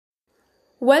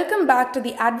Welcome back to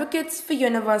the Advocates for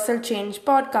Universal Change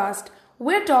podcast.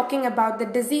 We're talking about the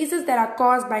diseases that are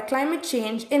caused by climate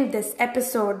change in this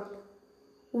episode.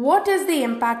 What is the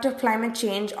impact of climate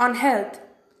change on health?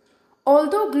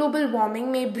 Although global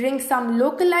warming may bring some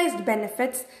localized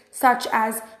benefits, such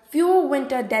as fewer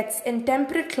winter deaths in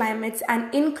temperate climates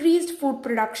and increased food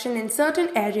production in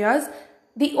certain areas,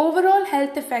 the overall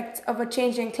health effects of a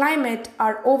changing climate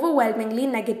are overwhelmingly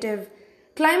negative.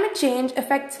 Climate change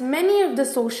affects many of the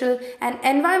social and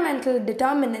environmental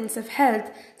determinants of health,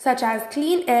 such as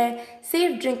clean air,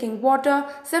 safe drinking water,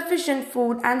 sufficient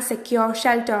food, and secure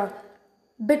shelter.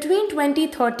 Between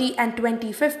 2030 and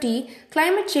 2050,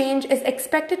 climate change is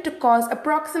expected to cause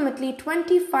approximately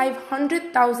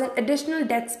 2,500,000 additional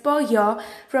deaths per year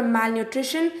from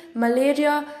malnutrition,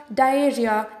 malaria,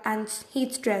 diarrhea, and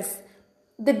heat stress.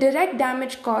 The direct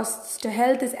damage costs to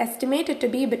health is estimated to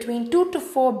be between 2 to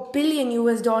 4 billion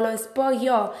US dollars per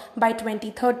year by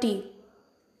 2030.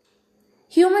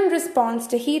 Human response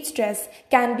to heat stress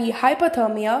can be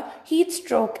hypothermia, heat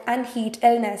stroke, and heat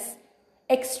illness.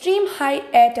 Extreme high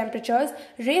air temperatures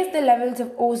raise the levels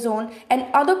of ozone and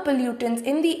other pollutants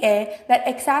in the air that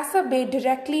exacerbate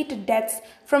directly to deaths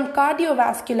from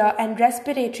cardiovascular and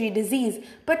respiratory disease,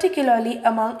 particularly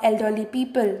among elderly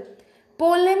people.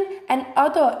 Pollen and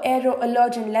other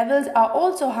aeroallergen levels are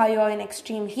also higher in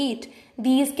extreme heat.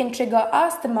 These can trigger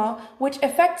asthma, which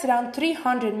affects around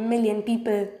 300 million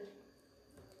people.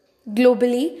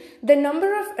 Globally, the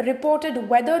number of reported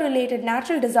weather-related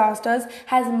natural disasters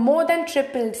has more than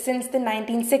tripled since the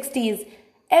 1960s.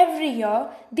 Every year,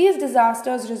 these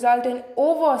disasters result in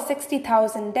over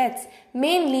 60,000 deaths,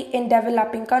 mainly in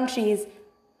developing countries.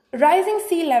 Rising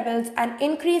sea levels and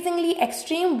increasingly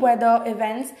extreme weather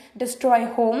events destroy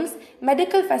homes,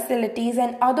 medical facilities,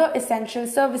 and other essential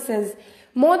services.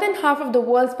 More than half of the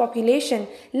world's population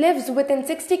lives within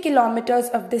 60 kilometers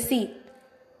of the sea.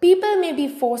 People may be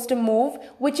forced to move,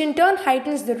 which in turn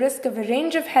heightens the risk of a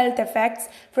range of health effects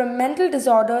from mental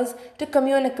disorders to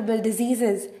communicable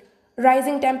diseases.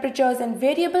 Rising temperatures and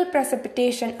variable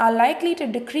precipitation are likely to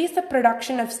decrease the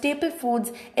production of staple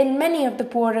foods in many of the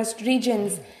poorest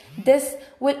regions. This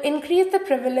will increase the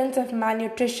prevalence of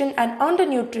malnutrition and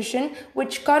undernutrition,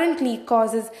 which currently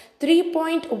causes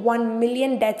 3.1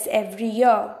 million deaths every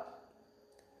year.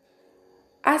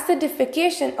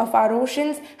 Acidification of our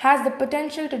oceans has the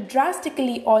potential to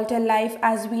drastically alter life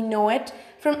as we know it,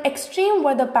 from extreme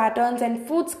weather patterns and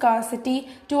food scarcity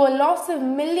to a loss of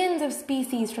millions of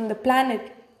species from the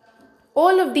planet.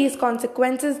 All of these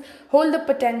consequences hold the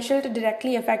potential to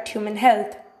directly affect human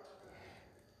health.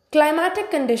 Climatic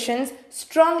conditions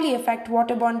strongly affect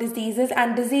waterborne diseases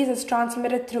and diseases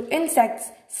transmitted through insects,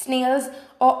 snails,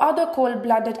 or other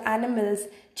cold-blooded animals.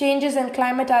 Changes in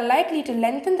climate are likely to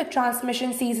lengthen the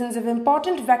transmission seasons of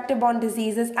important vector-borne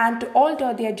diseases and to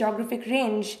alter their geographic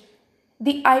range.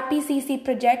 The IPCC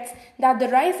projects that the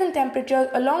rise in temperatures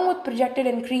along with projected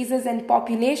increases in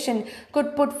population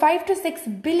could put 5 to 6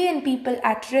 billion people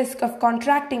at risk of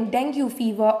contracting dengue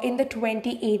fever in the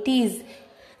 2080s.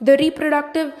 The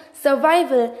reproductive,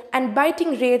 survival, and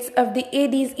biting rates of the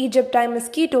Aedes aegypti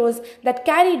mosquitoes that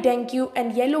carry dengue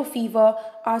and yellow fever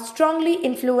are strongly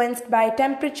influenced by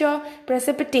temperature,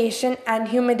 precipitation, and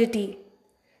humidity.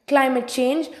 Climate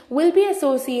change will be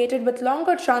associated with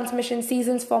longer transmission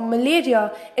seasons for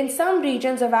malaria in some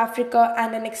regions of Africa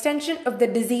and an extension of the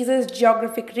disease's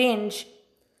geographic range.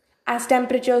 As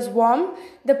temperatures warm,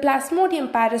 the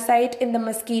Plasmodium parasite in the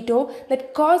mosquito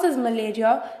that causes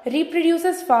malaria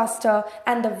reproduces faster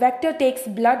and the vector takes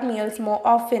blood meals more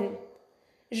often.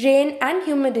 Rain and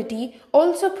humidity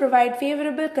also provide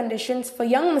favorable conditions for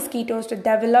young mosquitoes to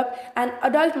develop and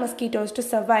adult mosquitoes to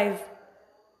survive.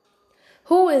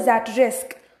 Who is at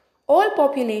risk? All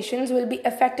populations will be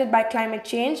affected by climate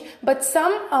change, but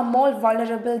some are more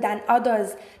vulnerable than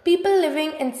others. People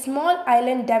living in small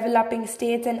island developing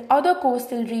states and other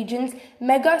coastal regions,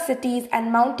 megacities,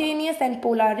 and mountainous and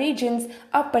polar regions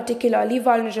are particularly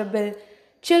vulnerable.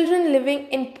 Children living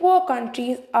in poor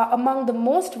countries are among the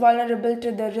most vulnerable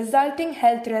to the resulting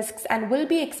health risks and will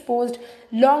be exposed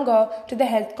longer to the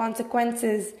health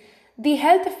consequences. The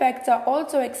health effects are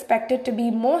also expected to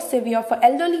be more severe for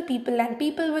elderly people and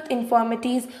people with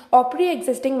infirmities or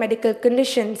pre-existing medical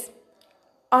conditions.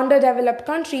 Underdeveloped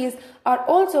countries are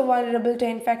also vulnerable to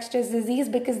infectious disease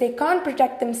because they can't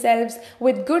protect themselves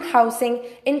with good housing,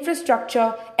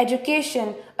 infrastructure,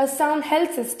 education, a sound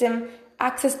health system,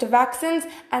 access to vaccines,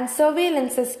 and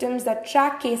surveillance systems that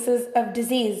track cases of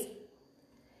disease.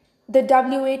 The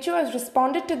WHO has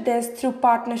responded to this through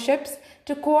partnerships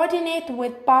to coordinate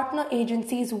with partner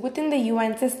agencies within the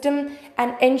UN system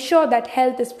and ensure that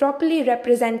health is properly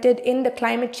represented in the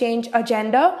climate change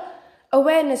agenda,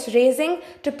 awareness raising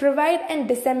to provide and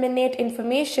disseminate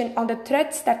information on the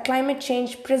threats that climate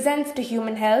change presents to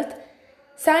human health,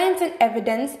 science and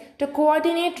evidence to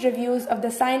coordinate reviews of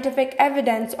the scientific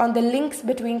evidence on the links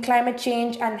between climate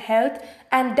change and health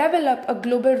and develop a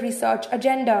global research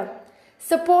agenda.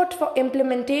 Support for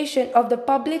implementation of the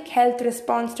public health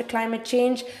response to climate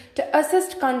change to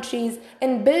assist countries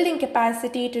in building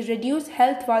capacity to reduce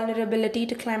health vulnerability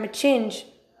to climate change.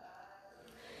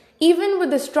 Even with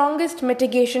the strongest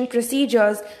mitigation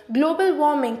procedures, global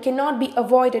warming cannot be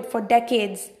avoided for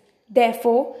decades.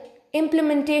 Therefore,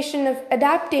 implementation of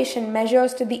adaptation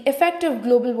measures to the effect of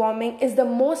global warming is the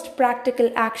most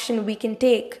practical action we can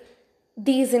take.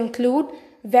 These include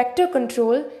vector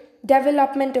control,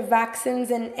 development of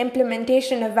vaccines and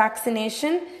implementation of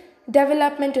vaccination,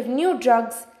 development of new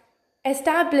drugs,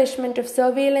 establishment of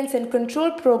surveillance and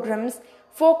control programs,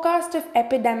 forecast of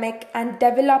epidemic, and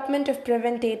development of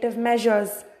preventative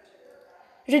measures.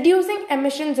 Reducing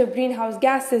emissions of greenhouse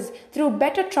gases through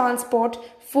better transport,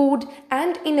 food,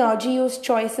 and energy use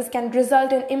choices can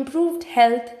result in improved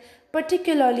health,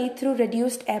 particularly through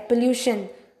reduced air pollution.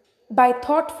 By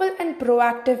thoughtful and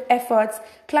proactive efforts,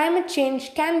 climate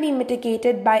change can be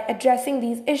mitigated by addressing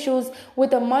these issues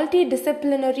with a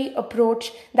multidisciplinary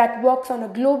approach that works on a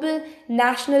global,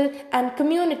 national, and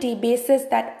community basis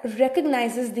that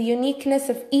recognizes the uniqueness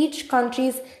of each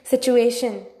country's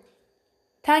situation.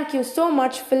 Thank you so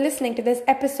much for listening to this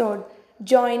episode.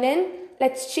 Join in.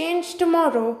 Let's change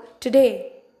tomorrow,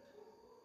 today.